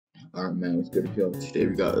Alright man, what's good y'all? Today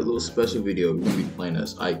we got a little special video. We're gonna be playing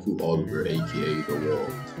as Aiku Oliver, aka The Wall.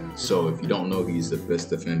 So if you don't know, he's the best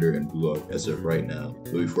defender in Roblox as of right now.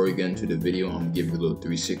 But before we get into the video, I'm gonna give you a little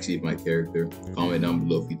 360 of my character. Comment down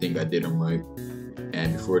below if you think I did him right.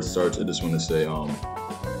 And before it starts, I just wanna say,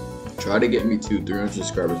 try to get me to 300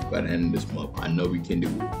 subscribers by the end of this month. I know we can do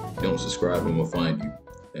it. If you don't subscribe, I'm gonna find you.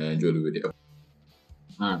 And enjoy the video.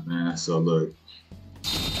 Alright man, so look.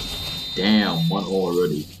 Damn, 1-0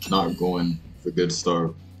 already. Not going for good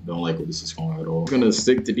start. Don't like where this is going at all. I'm gonna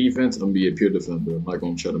stick to defense. I'm gonna be a pure defender. I'm not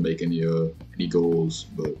gonna try to make any goals,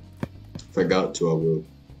 but if I got to, I will.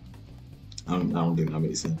 I don't think that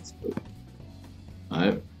makes sense. But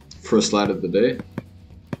alright, first slide of the day.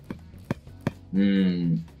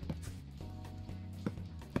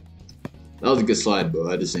 That was a good slide, but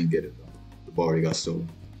I just didn't get it. The ball already got stolen.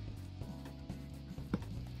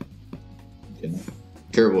 Okay.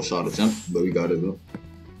 Terrible shot attempt, but we got it though.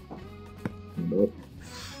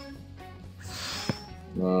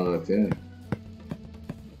 Okay.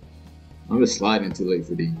 I'm just sliding too late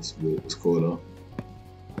for these, but it's cool though.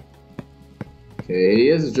 Okay, he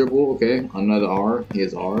has a dribble. Okay, another R. He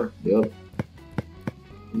has R. Yep.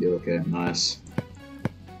 Yeah. Okay. Nice.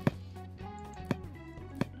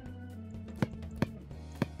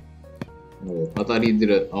 Oh, I thought he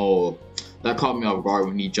did a. Oh. That caught me off guard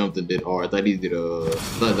when he jumped and did R. I thought he did I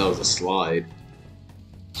thought that was a slide.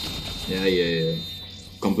 Yeah.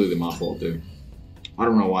 Completely my fault there. I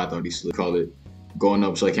don't know why I thought he slid. Call it going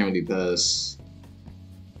up, so I can't really pass.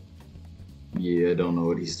 Yeah, I don't know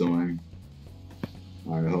what he's doing.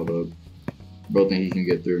 Alright, hold up. Bro think he can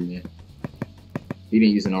get through me. He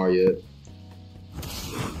didn't use an R yet.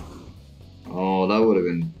 Oh, that would have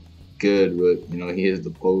been good, but you know, he hits the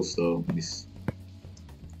post though.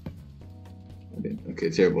 Okay,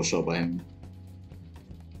 terrible shot by him.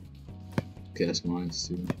 Okay, that's mine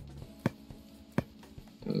too.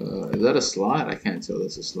 Is that a slide? I can't tell.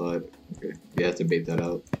 That's a slide. Okay, you have to bait that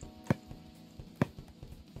out.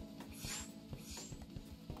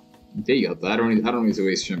 There you go. I don't need to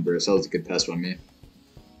waste shrimp burst. That was a good pass by me.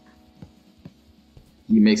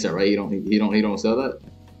 He makes that right. He don't sell that.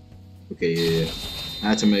 Okay, yeah. I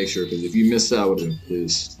had to make sure because if you missed that, I would have been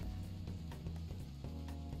pissed.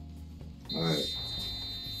 Alright.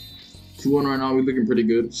 2-1 right now, we're looking pretty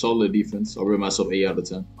good. Solid defense. I'll rate myself 8 out of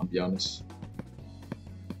 10, I'll be honest.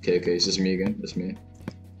 Okay, it's just me again. That's me.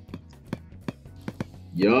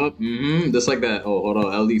 Yup, just like that. Oh, hold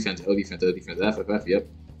on. L defense. FFF, yep.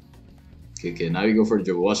 Okay, now you go for the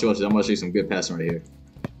dribble. Watch it. I'm gonna show you some good passing right here.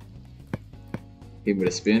 Hit with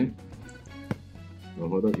a spin. Oh,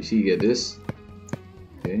 hold up. You see, you get this.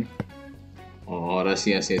 Okay. Oh, that's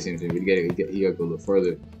the same thing. But you gotta go a little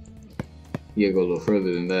further. You gotta go a little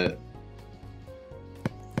further than that.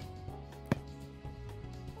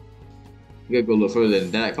 You gotta go a little further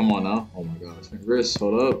than that. Come on now. Oh my gosh. Wrist,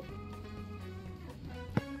 hold up.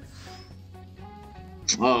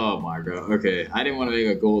 Oh my god. Okay. I didn't want to make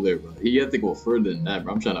a goal there, bro. You have to go further than that,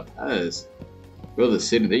 bro. I'm trying to pass. Bro, the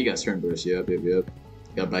sitting there. You got sprint burst. Yep.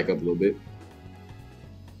 Got back up a little bit.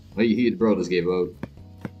 Oh, bro just gave up.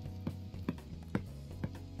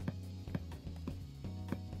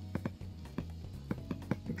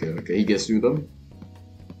 Okay, he gets through them.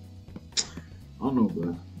 I don't know,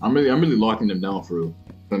 bro. I'm really locking them down for real,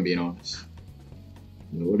 if I'm being honest.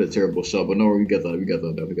 You know, what a terrible shot, but no, we got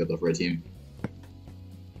the right team.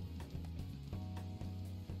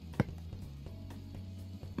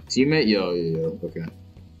 Teammate, yo, okay.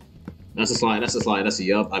 That's a slide, that's a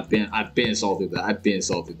yup. I've been salted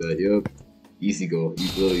that, yup. Easy go,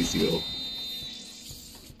 easy go.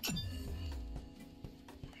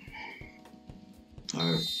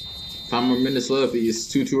 Alright. 5 more minutes left. It's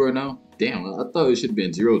 2-2 right now. Damn, I thought it should have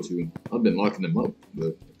been 0-2. I've been locking them up,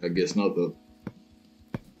 but I guess not though.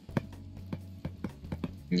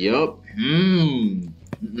 Yup. I'm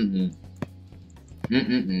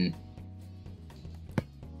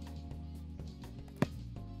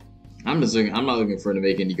not looking for him to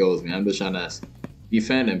make any goals, man. I'm just trying to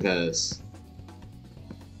defend and pass.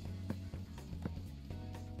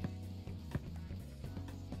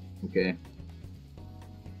 Okay.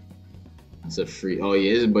 That's a free. Oh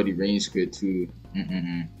yeah, his buddy range good too.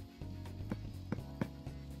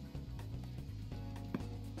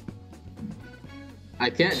 I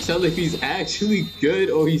can't tell if he's actually good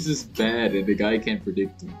or he's just bad and the guy can't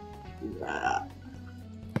predict him.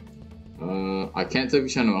 I can't tell if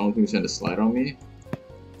he's I don't think he's trying to slide on me.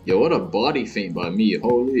 Yo, what a body feint by me,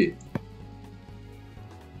 holy.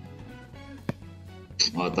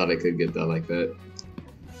 Oh, I thought I could get that like that.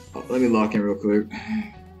 Oh, let me lock in real quick.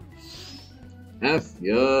 F,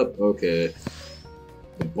 yup, okay.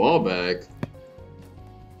 The ball back.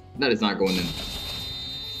 That is not going in.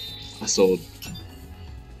 I sold.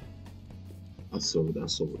 I sold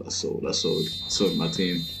my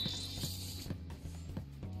team.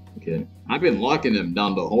 Okay. I've been locking them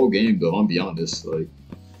down the whole game though, I'll be honest. Like,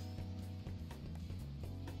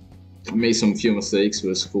 I made some few mistakes, but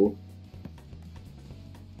it's cool.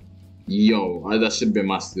 Yo, that should have been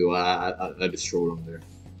my steal. I destroyed him there.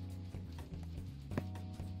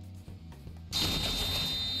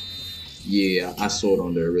 Yeah, I sold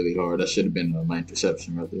on there really hard. That should have been my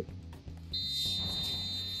interception right there.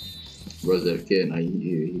 Where's that kid? Now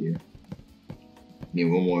here. Need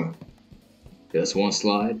one more. Okay, that's one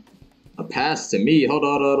slide. A pass to me. Hold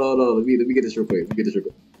on. Let me get this real quick.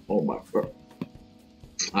 Oh my god.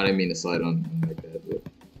 I didn't mean to slide on him like that, but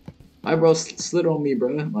alright, bro, slid on me,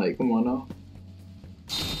 bro. Like, come on now.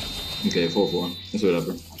 Okay, 4-4. That's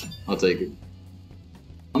whatever. I'll take it.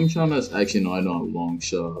 I'm trying to actually I know a long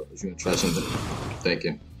shot. If you're gonna try something. Thank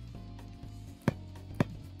you.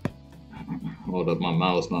 Hold up, my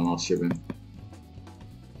mouse tripping.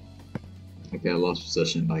 Okay, I lost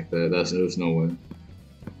possession like that. There's no way.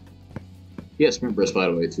 He has sprint burst by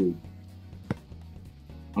the way too.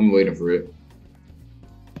 I'm waiting for it.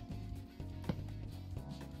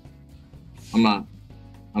 I'm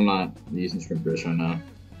not using sprint burst right now.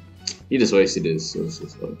 He just wasted this, so it's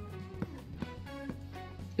just like,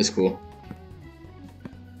 it's cool.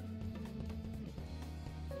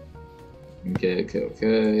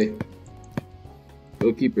 Okay.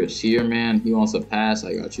 Goalkeeper's here, man. He wants to pass.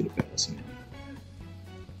 I got you to pass, man.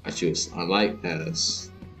 I like pass.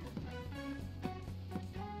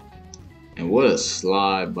 And what a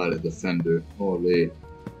slide by the defender. Holy.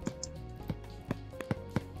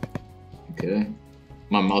 Okay.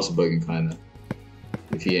 My mouse bugging kinda.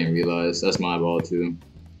 If he ain't realized. That's my ball too.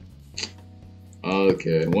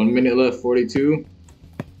 Okay. 1 minute left, 42.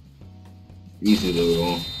 Easy little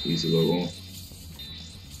goal.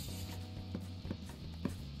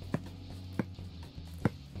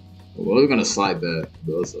 Well, I was gonna slide that,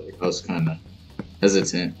 but I was kinda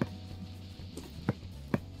hesitant.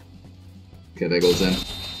 Okay, that goes in.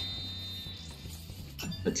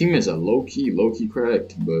 The team is a low-key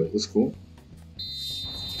cracked, but it's cool.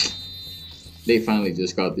 They finally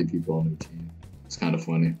just got 3 people on their team. It's kind of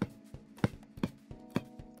funny.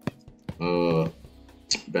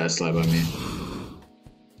 Bad slide by me.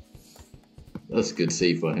 That's a good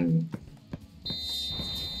save for him.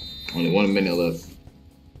 Only 1 minute left.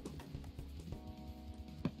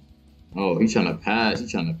 Oh, he's trying to pass.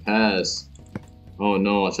 Oh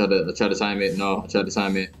no, I tried to time it. No, I tried to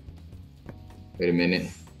time it. Wait a minute.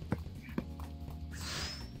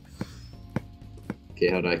 Okay,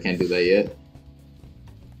 hold on, I can't do that yet.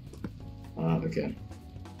 Okay.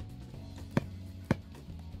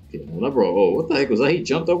 Okay, well, bro. Oh, what the heck was that? He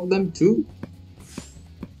jumped over them too?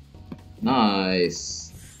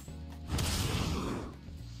 Nice.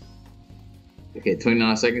 Okay,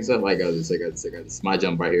 29 seconds left. I got this. My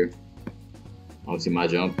jump right here. Obviously, my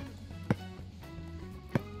jump.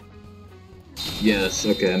 Yes,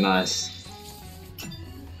 okay, nice.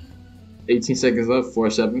 18 seconds left,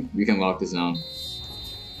 4-7. We can lock this down.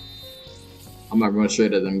 I'm not going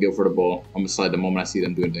straight at them, go for the ball. I'm gonna slide the moment I see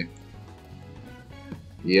them doing things.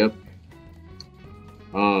 Yep.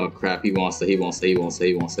 Oh crap, he wants that. I'm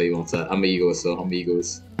an egoist, so I'm an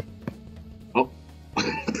egoist. Oh.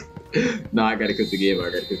 Nah, I gotta quit the game, Oh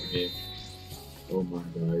my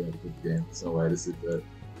god, I gotta quit the game. There's no way this is good.